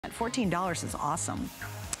$14 is awesome.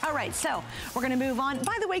 All right, so we're gonna move on.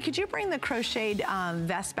 By the way, could you bring the crocheted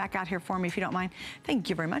vest back out here for me if you don't mind? Thank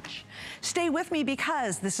you very much. Stay with me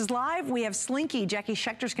because this is live. We have Slinky, Jackie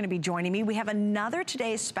Schechter's gonna be joining me. We have another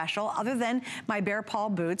today's special other than my Bear Paw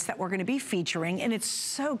boots that we're gonna be featuring, and it's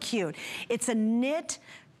so cute. It's a knit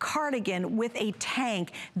cardigan with a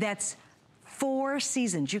tank that's 4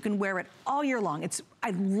 seasons. You can wear it all year long.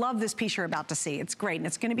 I love this piece you're about to see. It's great, and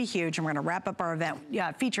it's gonna be huge, and we're gonna wrap up our event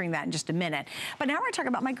featuring that in just a minute. But now we're gonna talk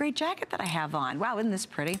about my great jacket that I have on. Wow, isn't this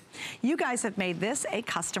pretty? You guys have made this a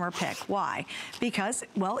customer pick. Why? Because,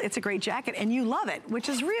 well, it's a great jacket, and you love it, which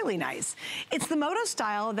is really nice. It's the Moto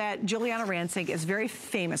style that Giuliana Rancic is very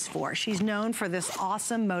famous for. She's known for this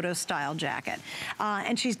awesome Moto style jacket.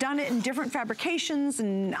 And she's done it in different fabrications,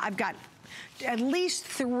 and I've got at least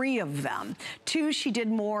 3 of them. 2 she did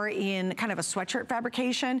more in kind of a sweatshirt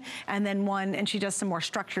fabrication, and then 1, and she does some more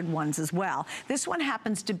structured ones as well. This one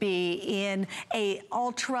happens to be in a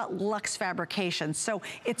ultra luxe fabrication. So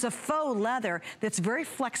it's a faux leather that's very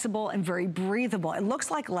flexible and very breathable. It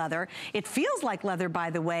looks like leather. It feels like leather,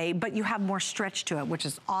 by the way, but you have more stretch to it, which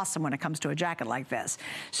is awesome when it comes to a jacket like this.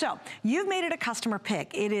 So you've made it a customer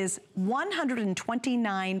pick. It is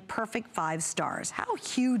 129 perfect 5 stars. How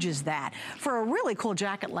huge is that for a really cool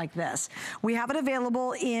jacket like this? We have it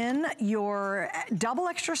available in your double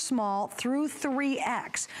extra small through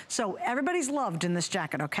 3X. So everybody's loved in this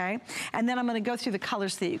jacket, okay? And then I'm gonna go through the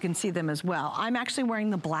colors so that you can see them as well. I'm actually wearing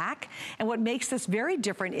the black, and what makes this very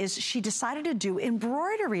different is she decided to do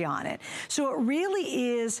embroidery on it. So it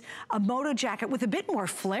really is a Moto jacket with a bit more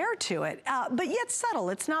flair to it, but yet subtle.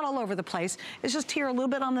 It's not all over the place. It's just here a little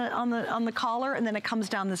bit on the collar, and then it comes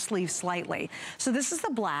down the sleeve slightly. So this is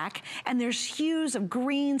the black, and there's hues of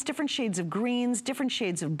greens, different shades of greens, different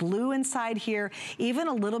shades of blue inside here, even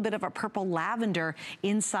a little bit of a purple lavender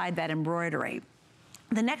inside that embroidery.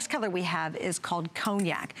 The next color we have is called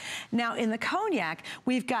Cognac. Now in the Cognac,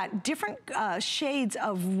 we've got different shades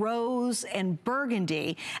of rose and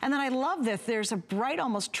burgundy. And then I love this, there's a bright,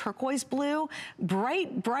 almost turquoise blue,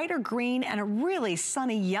 brighter green, and a really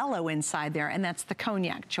sunny yellow inside there, and that's the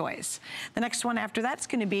Cognac choice. The next one after that's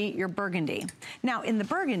gonna be your burgundy. Now in the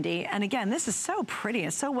burgundy, and again, this is so pretty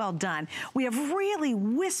and so well done, we have really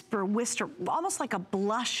whisper, almost like a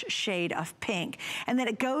blush shade of pink. And then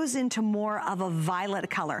it goes into more of a violet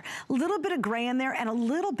color. A little bit of gray in there and a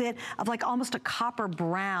little bit of like almost a copper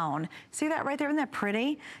brown. See that right there? Isn't that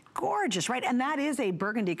pretty? Gorgeous, right? And that is a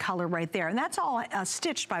burgundy color right there. And that's all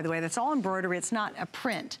stitched, by the way. That's all embroidery. It's not a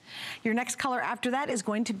print. Your next color after that is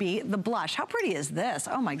going to be the blush. How pretty is this?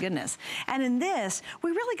 Oh my goodness. And in this, we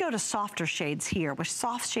really go to softer shades here with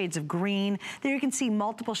soft shades of green. There you can see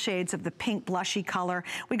multiple shades of the pink blushy color.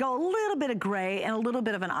 We go a little bit of gray and a little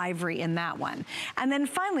bit of an ivory in that one. And then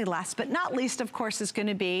finally, last but not least, of course, is going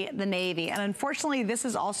to be the navy. And unfortunately, this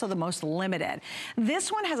is also the most limited.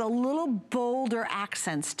 This one has a little bolder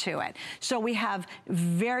accents to it. So we have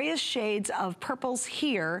various shades of purples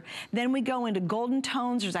here. Then we go into golden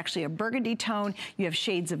tones. There's actually a burgundy tone. You have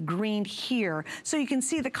shades of green here. So you can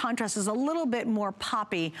see the contrast is a little bit more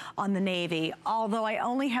poppy on the navy, although I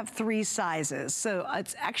only have 3 sizes. So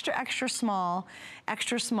it's extra, extra small,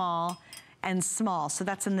 and small, so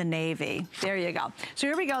that's in the navy. There you go. So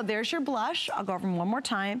here we go, there's your blush. I'll go over them one more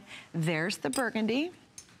time. There's the burgundy.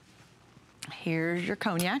 Here's your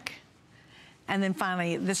Cognac. And then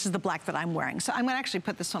finally, this is the black that I'm wearing. So I'm gonna actually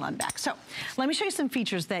put this one on back. So let me show you some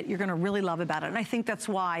features that you're gonna really love about it. And I think that's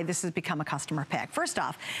why this has become a customer pick. First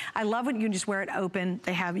off, I love when you can just wear it open.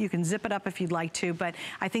 You can zip it up if you'd like to, but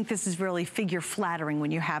I think this is really figure flattering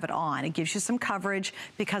when you have it on. It gives you some coverage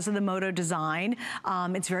because of the Moto design.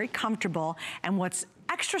 It's very comfortable. And what's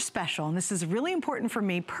extra special, and this is really important for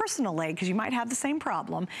me personally, because you might have the same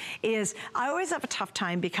problem, is I always have a tough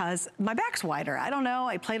time because my back's wider. I don't know,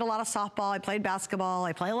 I played a lot of softball, I played basketball,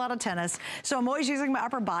 I play a lot of tennis, so I'm always using my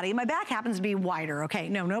upper body. My back happens to be wider, okay?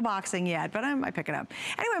 No boxing yet, but I might pick it up.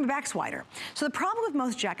 Anyway, my back's wider. So the problem with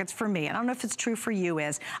most jackets for me, and I don't know if it's true for you,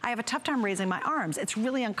 is I have a tough time raising my arms. It's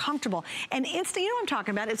really uncomfortable. And instantly, you know what I'm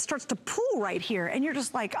talking about, it starts to pull right here, and you're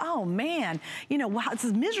just like, oh man, you know, wow, this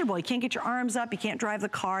is miserable. You can't get your arms up, you can't drive the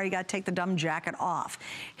car, you gotta take the dumb jacket off.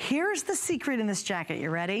 Here's the secret in this jacket, you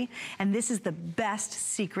ready? And this is the best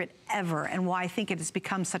secret ever, and why I think it has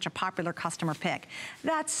become such a popular customer pick.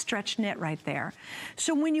 That's stretch knit right there.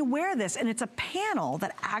 So when you wear this, and it's a panel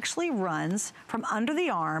that actually runs from under the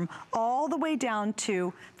arm all the way down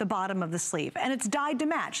to the bottom of the sleeve, and it's dyed to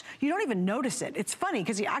match. You don't even notice it. It's funny,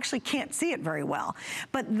 because you actually can't see it very well.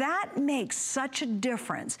 But that makes such a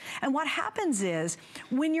difference. And what happens is,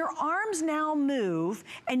 when your arms now move, move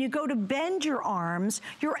and you go to bend your arms,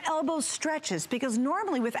 your elbow stretches, because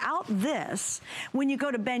normally without this, when you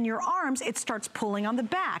go to bend your arms, it starts pulling on the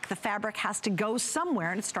back. The fabric has to go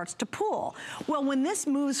somewhere and it starts to pull. Well, when this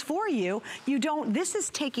moves for you, this is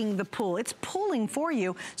taking the pull. It's pulling for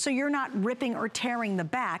you, so you're not ripping or tearing the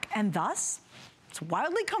back, and thus, it's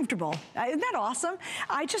wildly comfortable. Isn't that awesome?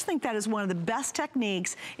 I just think that is one of the best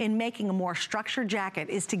techniques in making a more structured jacket,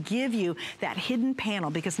 is to give you that hidden panel,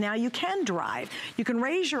 because now you can drive. You can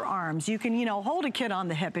raise your arms. You can, hold a kid on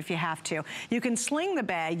the hip if you have to. You can sling the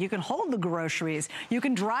bag. You can hold the groceries. You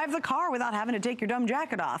can drive the car without having to take your dumb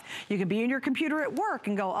jacket off. You can be in your computer at work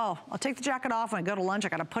and go, oh, I'll take the jacket off when I go to lunch. I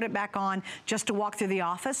got to put it back on just to walk through the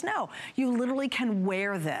office. No, you literally can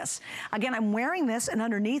wear this. Again, I'm wearing this, and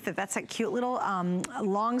underneath it, that's that cute little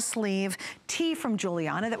long sleeve tee from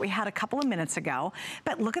Giuliana that we had a couple of minutes ago.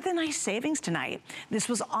 But look at the nice savings tonight. This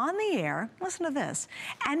was on the air, listen to this,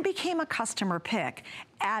 and became a customer pick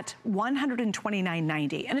at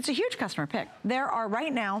 $129.90. And it's a huge customer pick. There are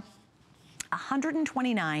right now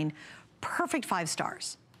 129 perfect 5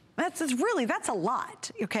 stars. That's a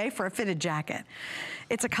lot, okay, for a fitted jacket.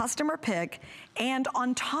 It's a customer pick, and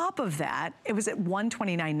on top of that, it was at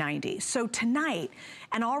 $129.90. So tonight,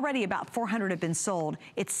 and already about 400 have been sold,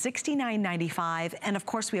 it's $69.95, and of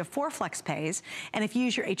course we have 4 flex pays, and if you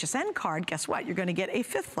use your HSN card, guess what? You're gonna get a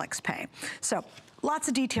 5th flex pay. So lots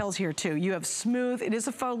of details here too. You have smooth, it is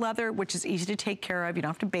a faux leather, which is easy to take care of. You don't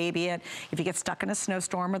have to baby it. If you get stuck in a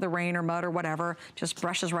snowstorm or the rain or mud or whatever, just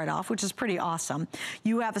brushes right off, which is pretty awesome.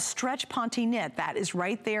 You have a stretch ponte knit that is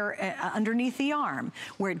right there underneath the arm,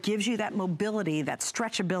 where it gives you that mobility, that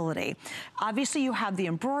stretchability. Obviously you have the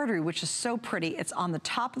embroidery, which is so pretty. It's on the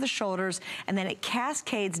top of the shoulders, and then it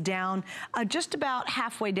cascades down just about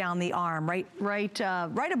halfway down the arm, right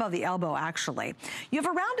above the elbow actually. You have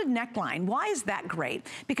a rounded neckline. Why is that great?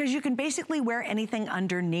 Because you can basically wear anything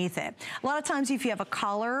underneath it. A lot of times if you have a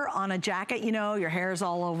collar on a jacket, your hair's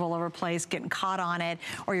all over the place, getting caught on it,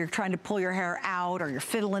 or you're trying to pull your hair out, or you're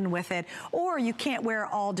fiddling with it, or you can't wear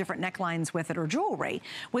all different necklines with it or jewelry.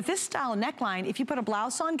 With this style of neckline, if you put a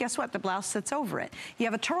blouse on, guess what? The blouse sits over it. You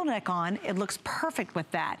have a turtleneck on, it looks perfect with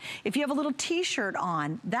that. If you have a little t-shirt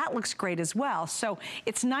on, that looks great as well. So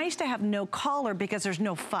it's nice to have no collar because there's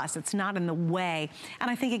no fuss. It's not in the way,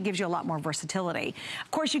 and I think it gives you a lot more versatility. Of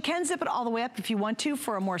course, you can zip it all the way up if you want to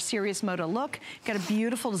for a more serious moto look. Got a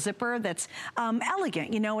beautiful zipper that's elegant.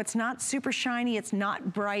 It's not super shiny, it's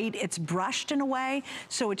not bright, it's brushed in a way,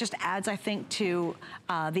 so it just adds, I think, to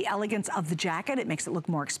the elegance of the jacket. It makes it look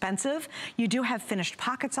more expensive. You do have finished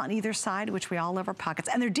pockets on either side, which we all love our pockets,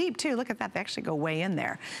 and they're deep too. Look at that, they actually go way in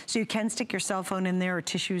there. So you can stick your cell phone in there, or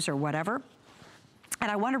tissues or whatever. And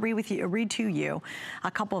I want to read to you a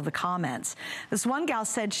couple of the comments. This one gal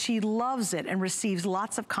said she loves it and receives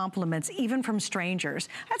lots of compliments, even from strangers.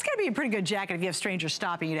 That's gotta be a pretty good jacket if you have strangers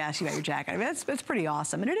stopping you to ask you about your jacket. I mean, that's pretty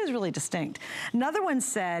awesome, and it is really distinct. Another one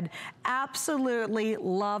said, absolutely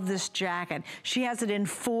love this jacket. She has it in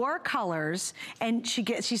 4 colors, and she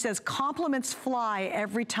says compliments fly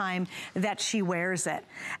every time that she wears it.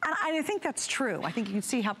 And I think that's true. I think you can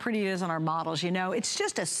see how pretty it is on our models, It's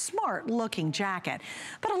just a smart looking jacket.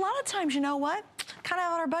 But a lot of times, you know what? Kind of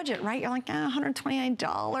out of our budget, right? You're like,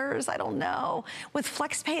 $129, I don't know. With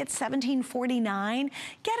FlexPay at $17.49,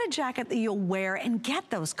 get a jacket that you'll wear and get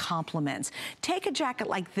those compliments. Take a jacket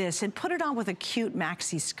like this and put it on with a cute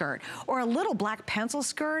maxi skirt, or a little black pencil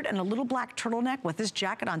skirt and a little black turtleneck with this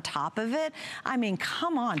jacket on top of it. I mean,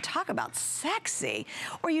 come on, talk about sexy.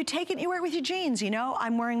 Or you take it, you wear it with your jeans,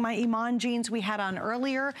 I'm wearing my Iman jeans we had on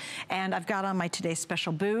earlier, and I've got on my Today's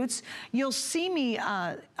Special boots. You'll see me,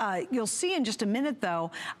 you'll see in just a minute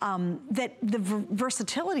though, that the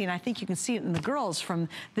versatility, and I think you can see it in the girls, from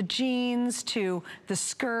the jeans to the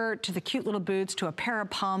skirt to the cute little boots to a pair of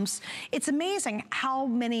pumps. It's amazing how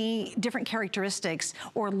many different characteristics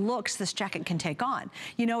or looks this jacket can take on.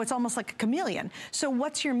 It's almost like a chameleon. So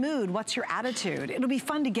what's your mood? What's your attitude? It'll be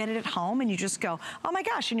fun to get it at home and you just go, oh my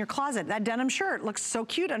gosh, in your closet, that denim shirt looks so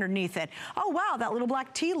cute underneath it. Oh wow, that little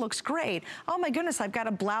black tee looks great. Oh my goodness, I've got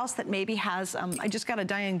a blouse that maybe has, I just got a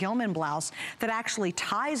Diane Gilman blouse that actually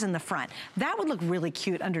ties in the front. That would look really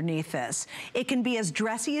cute underneath this. It can be as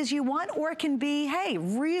dressy as you want, or it can be, hey,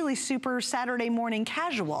 really super Saturday morning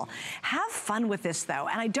casual. Have fun with this though,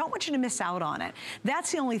 and I don't want you to miss out on it.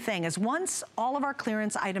 That's the only thing, is once all of our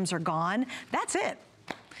clearance items are gone, that's it.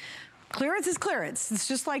 Clearance is clearance. It's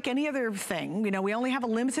just like any other thing. You know, we only have a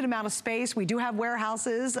limited amount of space. We do have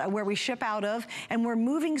warehouses where we ship out of, and we're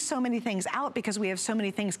moving so many things out because we have so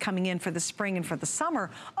many things coming in for the spring and for the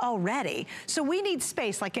summer already. So we need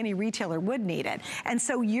space like any retailer would need it. And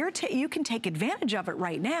so you can take advantage of it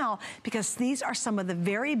right now because these are some of the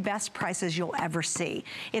very best prices you'll ever see.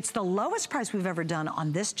 It's the lowest price we've ever done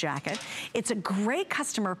on this jacket. It's a great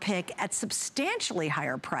customer pick at substantially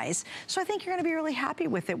higher price. So I think you're gonna be really happy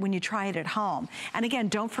with it when you try it at home. And again,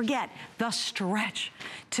 don't forget the stretch.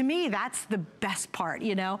 To me, that's the best part,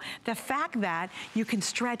 you know? The fact that you can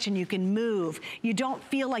stretch and you can move. You don't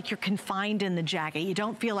feel like you're confined in the jacket. You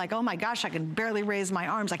don't feel like, oh my gosh, I can barely raise my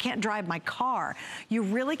arms. I can't drive my car. You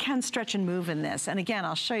really can stretch and move in this. And again,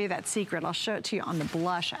 I'll show you that secret. I'll show it to you on the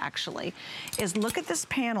blush, actually, is look at this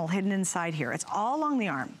panel hidden inside here. It's all along the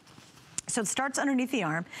arm. So it starts underneath the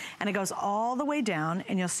arm and it goes all the way down,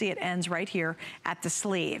 and you'll see it ends right here at the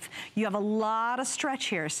sleeve. You have a lot of stretch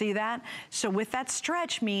here, see that? So with that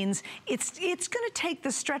stretch means it's gonna take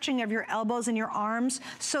the stretching of your elbows and your arms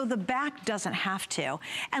so the back doesn't have to.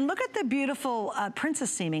 And look at the beautiful princess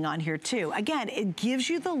seaming on here too. Again, it gives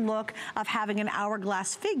you the look of having an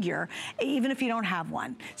hourglass figure, even if you don't have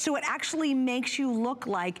one. So it actually makes you look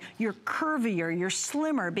like you're curvier, you're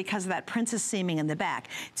slimmer because of that princess seaming in the back.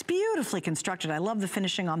 It's beautifully constructed. I love the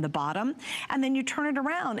finishing on the bottom. And then you turn it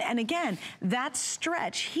around. And again, that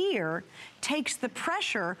stretch here takes the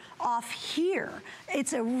pressure off here.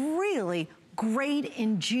 It's a really great,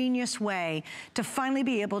 ingenious way to finally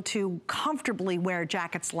be able to comfortably wear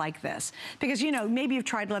jackets like this. Because, you know, maybe you've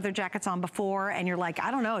tried leather jackets on before and you're like,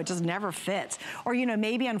 I don't know, it just never fits. Or, you know,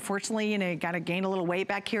 maybe unfortunately, you know, you gotta gain a little weight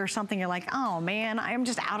back here or something. You're like, oh man, I'm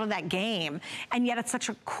just out of that game. And yet it's such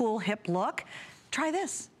a cool, hip look. Try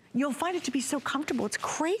this. You'll find it to be so comfortable. It's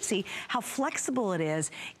crazy how flexible it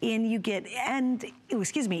is even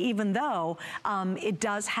though it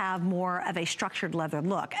does have more of a structured leather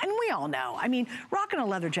look. And we all know, I mean, rocking a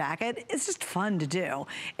leather jacket is just fun to do.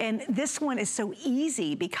 And this one is so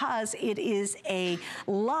easy because it is a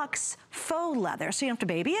luxe faux leather, so you don't have to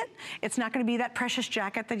baby it. It's not gonna be that precious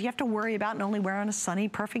jacket that you have to worry about and only wear on a sunny,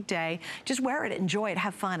 perfect day. Just wear it, enjoy it,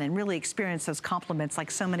 have fun, and really experience those compliments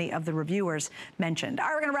like so many of the reviewers mentioned. All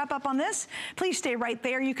right, we're gonna wrap up on this. Please stay right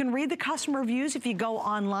there. You can read the customer reviews if you go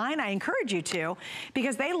online. I encourage you to,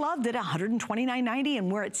 because they loved it. $129.90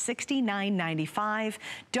 and we're at $69.95.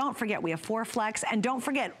 Don't forget we have 4 flex, and don't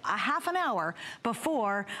forget a half an hour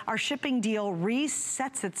before our shipping deal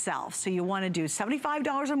resets itself. So you want to do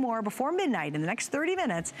 $75 or more before midnight in the next 30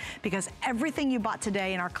 minutes, because everything you bought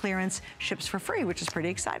today in our clearance ships for free, which is pretty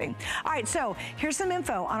exciting. All right, so here's some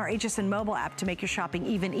info on our HSN mobile app to make your shopping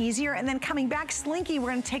even easier. And then coming back, Slinky, we're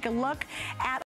going to take a look at